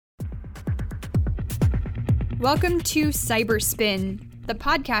Welcome to Cyberspin, the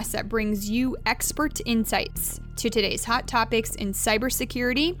podcast that brings you expert insights to today's hot topics in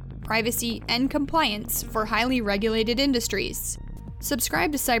cybersecurity, privacy, and compliance for highly regulated industries.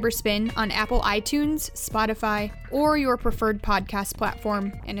 Subscribe to Cyberspin on Apple iTunes, Spotify, or your preferred podcast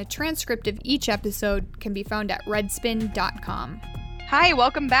platform, and a transcript of each episode can be found at redspin.com. Hi,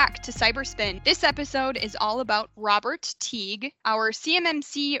 welcome back to Cyberspin. This episode is all about Robert Teague, our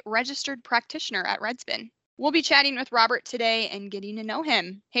CMMC registered practitioner at Redspin. We'll be chatting with Robert today and getting to know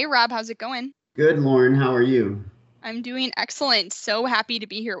him. Hey, Rob, how's it going? Good, Lauren. How are you? I'm doing excellent. So happy to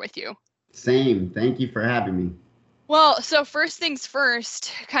be here with you. Same. Thank you for having me. Well, so first things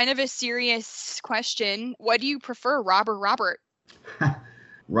first, kind of a serious question. What do you prefer, Rob or Robert?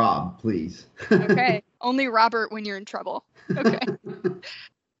 Rob, please. Okay. Only Robert when you're in trouble. Okay.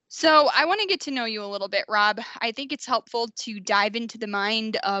 So I want to get to know you a little bit, Rob. I think it's helpful to dive into the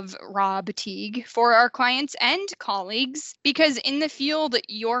mind of Rob Teague for our clients and colleagues, because in the field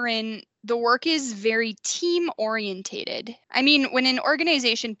you're in, the work is very team orientated. I mean, when an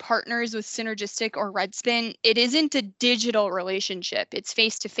organization partners with Synergistic or Redspin, it isn't a digital relationship, it's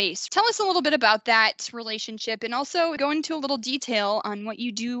face to face. Tell us a little bit about that relationship and also go into a little detail on what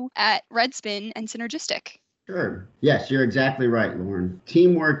you do at Redspin and Synergistic. Sure. Yes, you're exactly right, Lauren.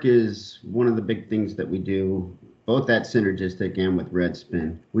 Teamwork is one of the big things that we do, both at Synergistic and with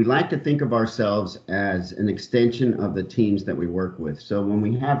Redspin. We like to think of ourselves as an extension of the teams that we work with. So when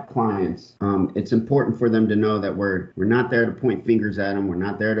we have clients, it's important for them to know that we're not there to point fingers at them. We're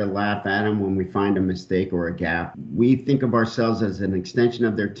not there to laugh at them when we find a mistake or a gap. We think of ourselves as an extension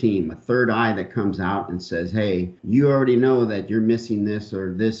of their team, a third eye that comes out and says, hey, you already know that you're missing this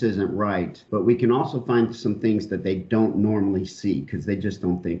or this isn't right. But we can also find some things that they don't normally see because they just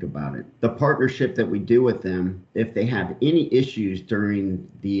don't think about it. The partnership that we do with them, if they have any issues during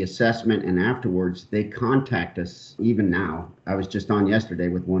the assessment and afterwards, they contact us. Even now, I was just on yesterday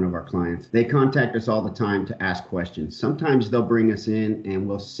with one of our clients. They contact us all the time to ask questions. Sometimes they'll bring us in and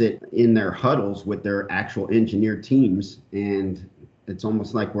we'll sit in their huddles with their actual engineer teams, and it's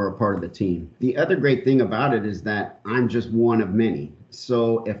almost like we're a part of the team. The other great thing about it is that I'm just one of many.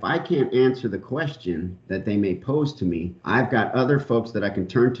 So if I can't answer the question that they may pose to me, I've got other folks that I can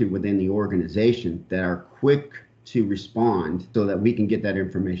turn to within the organization that are quick to respond so that we can get that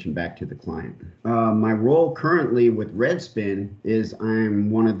information back to the client. My role currently with Redspin is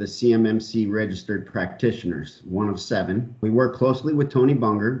I'm one of the CMMC registered practitioners, one of 7. We work closely with Tony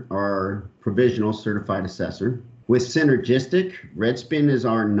Bunger, our provisional certified assessor. With Synergistic, Redspin is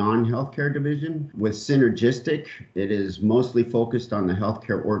our non-healthcare division. With Synergistic, it is mostly focused on the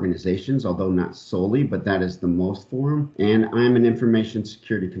healthcare organizations, although not solely, but that is the most for them. And I'm an information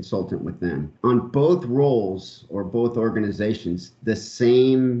security consultant with them. On both roles or both organizations, the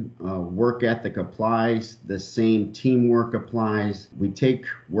same work ethic applies, the same teamwork applies. We take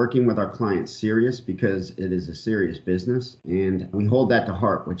working with our clients serious because it is a serious business, and we hold that to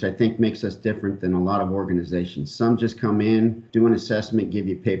heart, which I think makes us different than a lot of organizations. Some just come in, do an assessment, give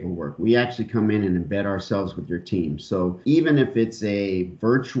you paperwork. We actually come in and embed ourselves with your team. So even if it's a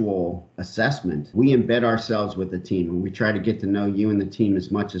virtual assessment, we embed ourselves with the team, and we try to get to know you and the team as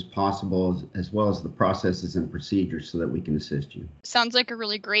much as possible, as well as the processes and procedures so that we can assist you. Sounds like a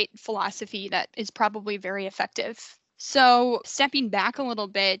really great philosophy that is probably very effective. So stepping back a little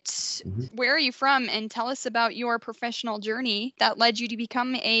bit, Where are you from? And tell us about your professional journey that led you to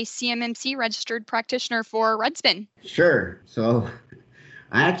become a CMMC registered practitioner for Redspin. Sure. So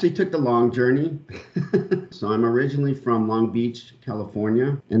I actually took the long journey. So I'm originally from Long Beach,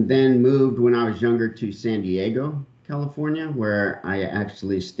 California, and then moved when I was younger to San Diego, California, where I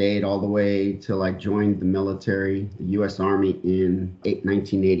actually stayed all the way till I joined the military, the U.S. Army in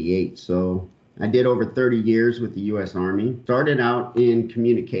 1988. So I did over 30 years with the U.S. Army. Started out in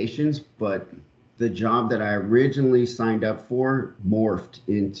communications, but the job that I originally signed up for morphed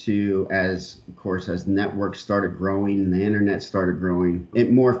into, as networks started growing and the internet started growing,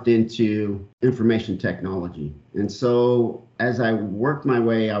 it morphed into information technology. And so as I worked my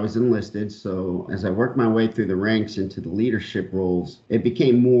way, I was enlisted. So as I worked my way through the ranks into the leadership roles, it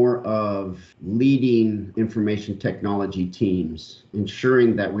became more of leading information technology teams,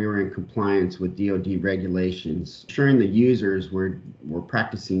 ensuring that we were in compliance with DoD regulations, ensuring the users were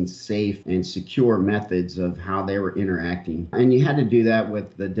practicing safe and secure methods of how they were interacting. And you had to do that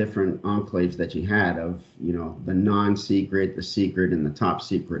with the different enclaves that you had of, the non-secret, the secret, and the top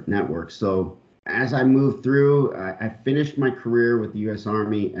secret networks. So as I moved through, I finished my career with the U.S.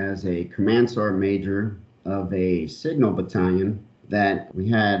 Army as a Command Sergeant Major of a signal battalion that we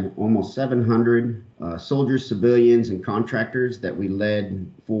had almost 700 soldiers, civilians, and contractors that we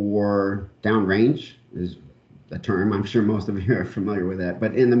led for downrange. Is the term. I'm sure most of you are familiar with that,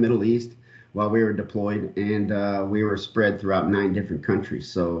 but in the Middle East while we were deployed, and we were spread throughout 9 different countries.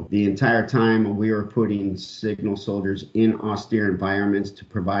 So the entire time we were putting signal soldiers in austere environments to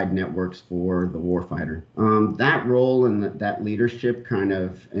provide networks for the warfighter. That role and that leadership kind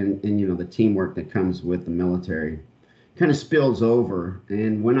of, and the teamwork that comes with the military kind of spills over.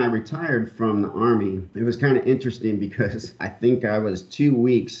 And when I retired from the Army, it was kind of interesting because I think I was 2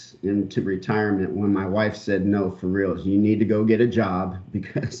 weeks into retirement when my wife said, no, for real, you need to go get a job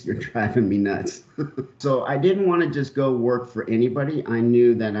because you're driving me nuts. So I didn't want to just go work for anybody. I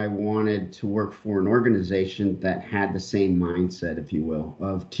knew that I wanted to work for an organization that had the same mindset, if you will,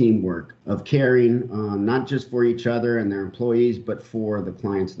 of teamwork, of caring, not just for each other and their employees, but for the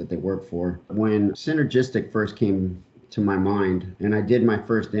clients that they work for. When Synergistic first came to my mind, and I did my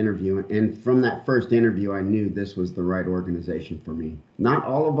first interview, and from that first interview I knew this was the right organization for me. Not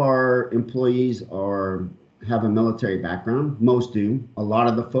all of our employees have a military background. Most do. A lot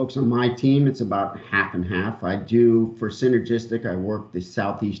of the folks on my team, it's about half and half. I do, for Synergistic, I work the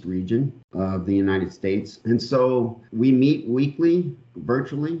Southeast region of the United States, and so we meet weekly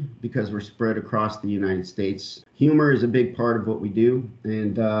virtually because we're spread across the United States. Humor is a big part of what we do,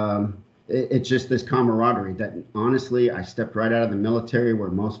 and it's just this camaraderie that, honestly, I stepped right out of the military where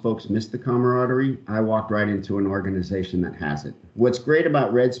most folks miss the camaraderie. I walked right into an organization that has it. What's great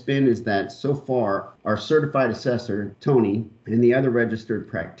about Redspin is that so far, our certified assessor, Tony, and the other registered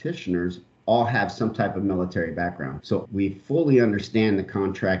practitioners all have some type of military background. So we fully understand the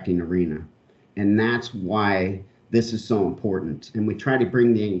contracting arena. And that's why this is so important. And we try to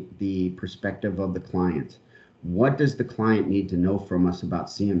bring the perspective of the client. What does the client need to know from us about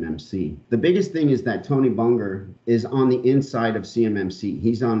CMMC? The biggest thing is that Tony Bunger is on the inside of CMMC.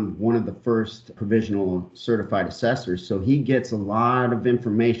 He's on one of the first provisional certified assessors, so he gets a lot of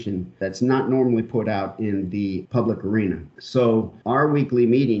information that's not normally put out in the public arena. So our weekly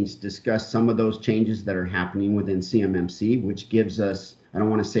meetings discuss some of those changes that are happening within CMMC, which gives us, I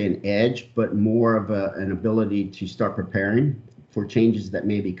don't want to say an edge, but more of an ability to start preparing for changes that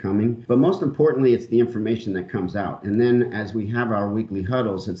may be coming. But most importantly, it's the information that comes out. And then as we have our weekly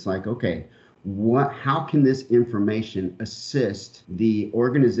huddles, it's like, okay, how can this information assist the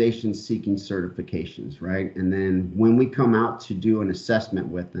organization seeking certifications, right? And then when we come out to do an assessment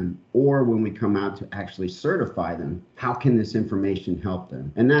with them, or when we come out to actually certify them, how can this information help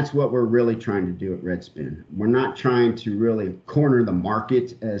them? And that's what we're really trying to do at Redspin. We're not trying to really corner the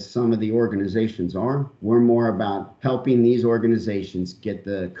market as some of the organizations are. We're more about helping these organizations get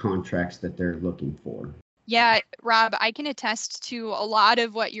the contracts that they're looking for. Yeah, Rob, I can attest to a lot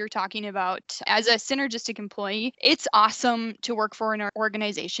of what you're talking about. As a Synergistic employee, it's awesome to work for an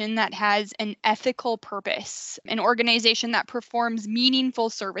organization that has an ethical purpose, an organization that performs meaningful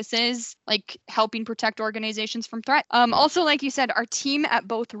services, like helping protect organizations from threat. Also, like you said, our team at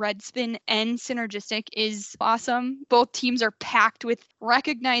both Redspin and Synergistic is awesome. Both teams are packed with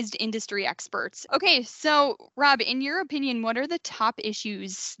recognized industry experts. Okay, so Rob, in your opinion, what are the top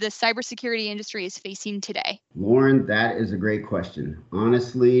issues the cybersecurity industry is facing today? Lauren, that is a great question.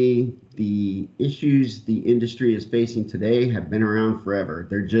 Honestly, the issues the industry is facing today have been around forever.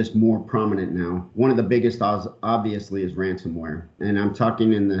 They're just more prominent now. One of the biggest, obviously, is ransomware. And I'm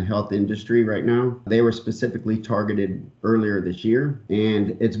talking in the health industry right now. They were specifically targeted earlier this year.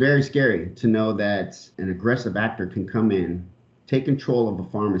 And it's very scary to know that an aggressive actor can come in, take control of a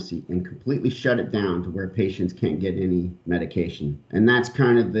pharmacy, and completely shut it down to where patients can't get any medication. And that's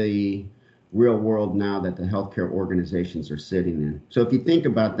kind of the real world now that the healthcare organizations are sitting in. So if you think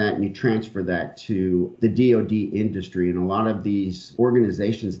about that and you transfer that to the DoD industry and a lot of these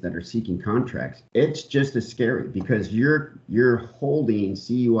organizations that are seeking contracts, it's just as scary because you're holding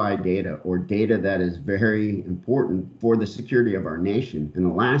CUI data or data that is very important for the security of our nation. And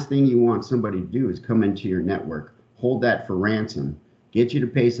the last thing you want somebody to do is come into your network, hold that for ransom, get you to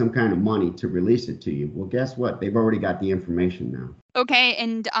pay some kind of money to release it to you. Well, guess what? They've already got the information now. Okay,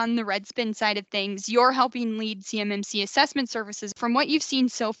 and on the Redspin side of things, you're helping lead CMMC assessment services. From what you've seen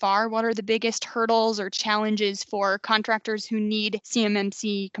so far, what are the biggest hurdles or challenges for contractors who need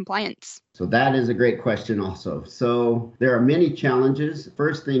CMMC compliance? So that is a great question also. So there are many challenges.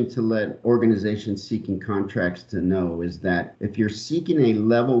 First thing to let organizations seeking contracts to know is that if you're seeking a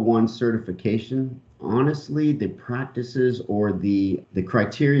level 1 certification, honestly, the practices or the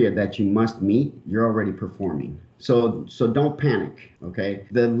criteria that you must meet, you're already performing. So don't panic, okay?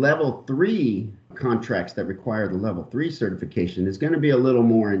 The level 3 contracts that require the level 3 certification is going to be a little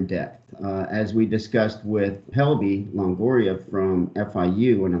more in depth. As we discussed with Helby Longoria from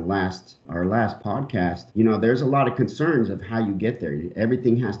FIU in our last podcast, there's a lot of concerns of how you get there.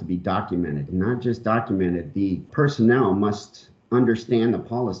 Everything has to be documented, not just documented. The personnel must understand the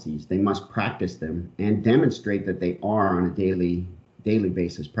policies. They must practice them and demonstrate that they are on a daily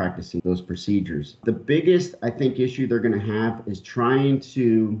basis practicing those procedures. The biggest, I think, issue they're going to have is trying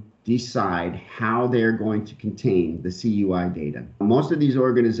to decide how they're going to contain the CUI data. Most of these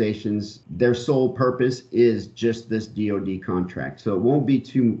organizations, their sole purpose is just this DoD contract, so it won't be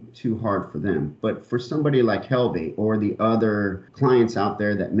too hard for them. But for somebody like Helby or the other clients out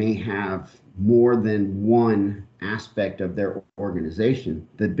there that may have more than one aspect of their organization,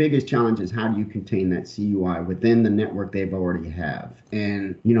 the biggest challenge is how do you contain that CUI within the network they've already have?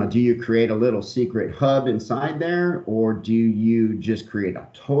 And, do you create a little secret hub inside there, or do you just create a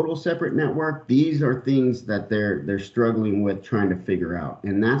total separate network? These are things that they're struggling with trying to figure out.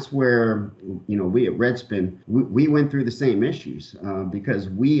 And that's where, we at Redspin, we went through the same issues because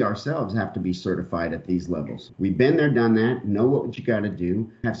we ourselves have to be certified at these levels. We've been there, done that, know what you got to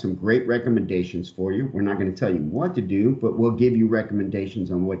do, have some great recommendations for you. We're not going to tell you what to do, but we'll give you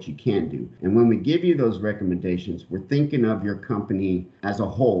recommendations on what you can do. And when we give you those recommendations, we're thinking of your company as a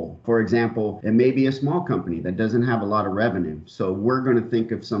whole. For example, it may be a small company that doesn't have a lot of revenue. So we're going to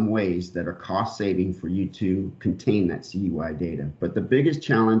think of some ways that are cost saving for you to contain that CUI data. But the biggest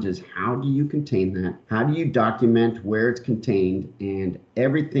challenge is how do you contain that? How do you document where it's contained and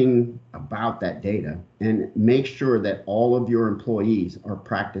everything about that data, and make sure that all of your employees are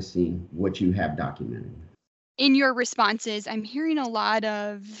practicing what you have documented? In your responses, I'm hearing a lot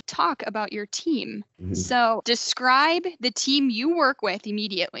of talk about your team. Mm-hmm. So describe the team you work with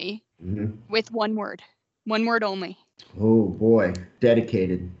immediately with one word only. Oh boy,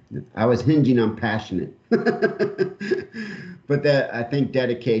 dedicated. I was hinging on passionate. But I think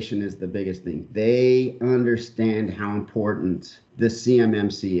dedication is the biggest thing. They understand how important the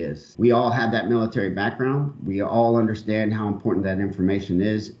CMMC is. We all have that military background. We all understand how important that information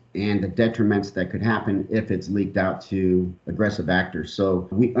is and the detriments that could happen if it's leaked out to aggressive actors. So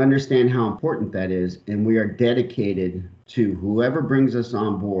we understand how important that is, and we are dedicated to whoever brings us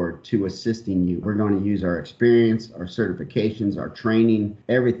on board to assisting you. We're going to use our experience, our certifications, our training,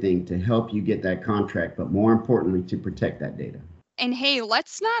 everything to help you get that contract, but more importantly, to protect that data. And hey,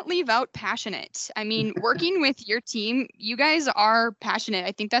 let's not leave out passionate. I mean, working with your team, you guys are passionate.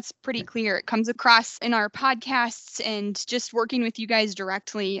 I think that's pretty clear. It comes across in our podcasts and just working with you guys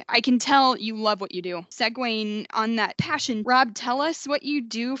directly. I can tell you love what you do. Segueing on that passion, Rob, tell us what you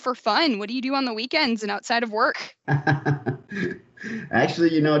do for fun. What do you do on the weekends and outside of work?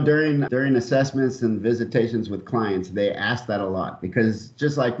 Actually, during assessments and visitations with clients, they ask that a lot because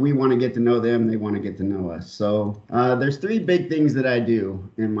just like we want to get to know them, they want to get to know us. So there's three big things that I do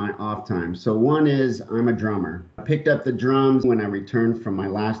in my off time. So one is I'm a drummer. I picked up the drums when I returned from my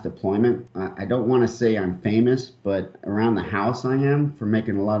last deployment. I don't want to say I'm famous, but around the house I am for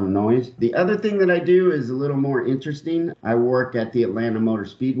making a lot of noise. The other thing that I do is a little more interesting. I work at the Atlanta Motor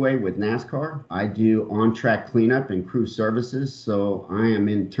Speedway with NASCAR. I do on-track cleanup and crew services. So I am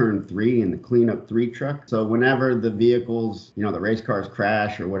in turn 3 in the cleanup 3 truck. So whenever the vehicles, the race cars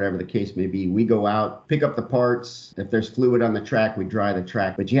crash or whatever the case may be, we go out, pick up the parts. If there's fluid on the track, we dry the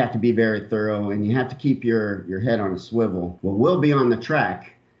track. But you have to be very thorough and you have to keep your head on a swivel. Well, we'll be on the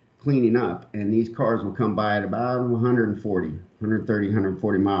track cleaning up, and these cars will come by at about 130,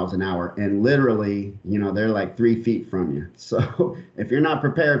 140 miles an hour. And literally, they're like 3 feet from you. So if you're not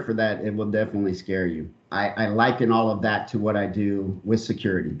prepared for that, it will definitely scare you. I liken all of that to what I do with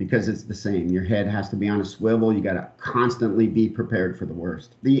security because it's the same. Your head has to be on a swivel. You got to constantly be prepared for the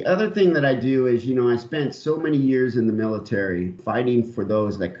worst. The other thing that I do is, I spent so many years in the military fighting for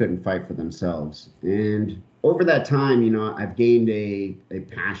those that couldn't fight for themselves. And over that time, I've gained a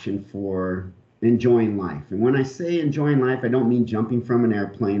passion for enjoying life. And when I say enjoying life, I don't mean jumping from an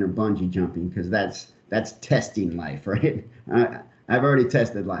airplane or bungee jumping because that's testing life, right? I've already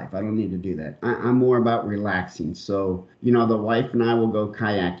tested life. I don't need to do that. I'm more about relaxing. So, the wife and I will go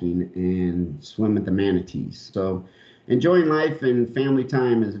kayaking and swim at the manatees. So enjoying life and family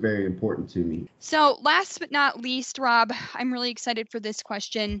time is very important to me. So last but not least, Rob, I'm really excited for this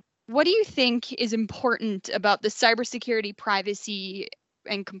question. What do you think is important about the cybersecurity, privacy,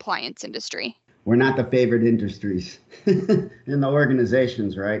 and compliance industry? We're not the favorite industries in the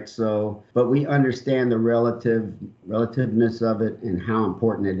organizations, right? So, but we understand the relativeness of it and how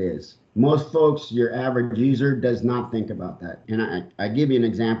important it is. Most folks, your average user, does not think about that. And I give you an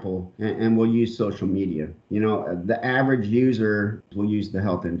example, and we'll use social media. The average user will use the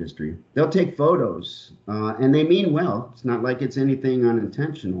health industry. They'll take photos, and they mean well. It's not like it's anything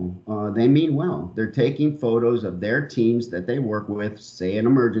unintentional. They mean well. They're taking photos of their teams that they work with, say an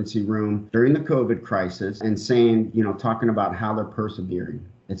emergency room during the COVID crisis, and saying, talking about how they're persevering.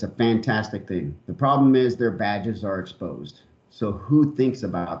 It's a fantastic thing. The problem is their badges are exposed. So who thinks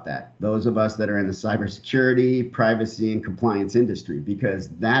about that? Those of us that are in the cybersecurity, privacy, and compliance industry, because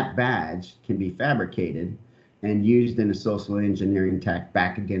that badge can be fabricated and used in a social engineering attack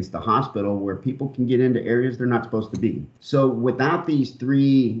back against the hospital where people can get into areas they're not supposed to be. So without these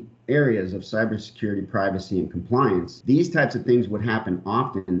three areas of cybersecurity, privacy, and compliance, these types of things would happen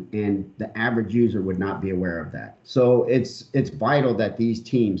often, and the average user would not be aware of that. So it's vital that these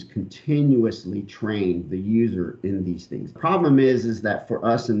teams continuously train the user in these things. The problem is that for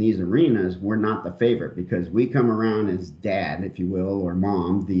us in these arenas, we're not the favorite because we come around as dad, if you will, or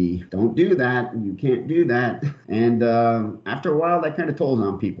mom, the don't do that, you can't do that. And after a while, that kind of tolls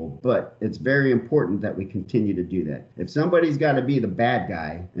on people. But it's very important that we continue to do that. If somebody's got to be the bad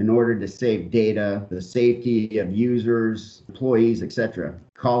guy in order to save data, the safety of users, employees, etc.,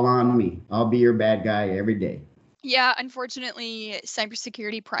 call on me. I'll be your bad guy every day. Yeah, unfortunately,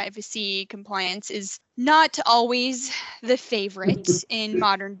 cybersecurity, privacy, compliance is not always the favorite in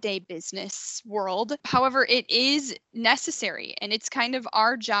modern day business world. However, it is necessary, and it's kind of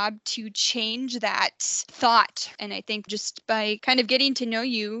our job to change that thought. And I think just by kind of getting to know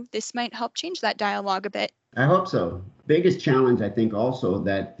you, this might help change that dialogue a bit. I hope so. Biggest challenge, I think, also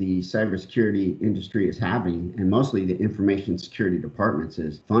that the cybersecurity industry is having, and mostly the information security departments,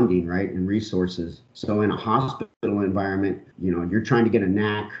 is funding, right, and resources. So in a hospital environment, you're trying to get a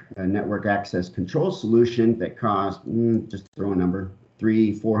NAC, a network access control solution that costs, just throw a number,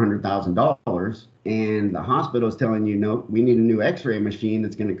 $300,000-$400,000, and the hospital is telling you, no, we need a new X-ray machine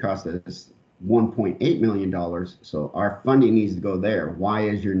that's going to cost us $1.8 million. So our funding needs to go there. Why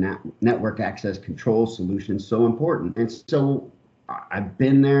is your network access control solution so important? And so I've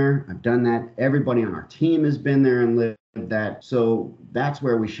been there, I've done that. Everybody on our team has been there and lived that. So that's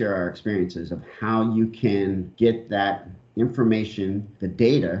where we share our experiences of how you can get that information, the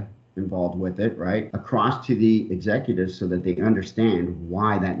data involved with it, right, across to the executives so that they understand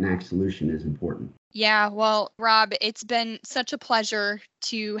why that NAC solution is important. Yeah, well, Rob, it's been such a pleasure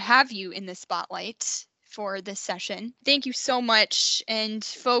to have you in the spotlight for this session. Thank you so much. And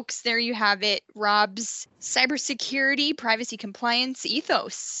folks, there you have it, Rob's cybersecurity, privacy, compliance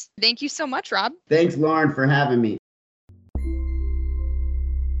ethos. Thank you so much, Rob. Thanks, Lauren, for having me.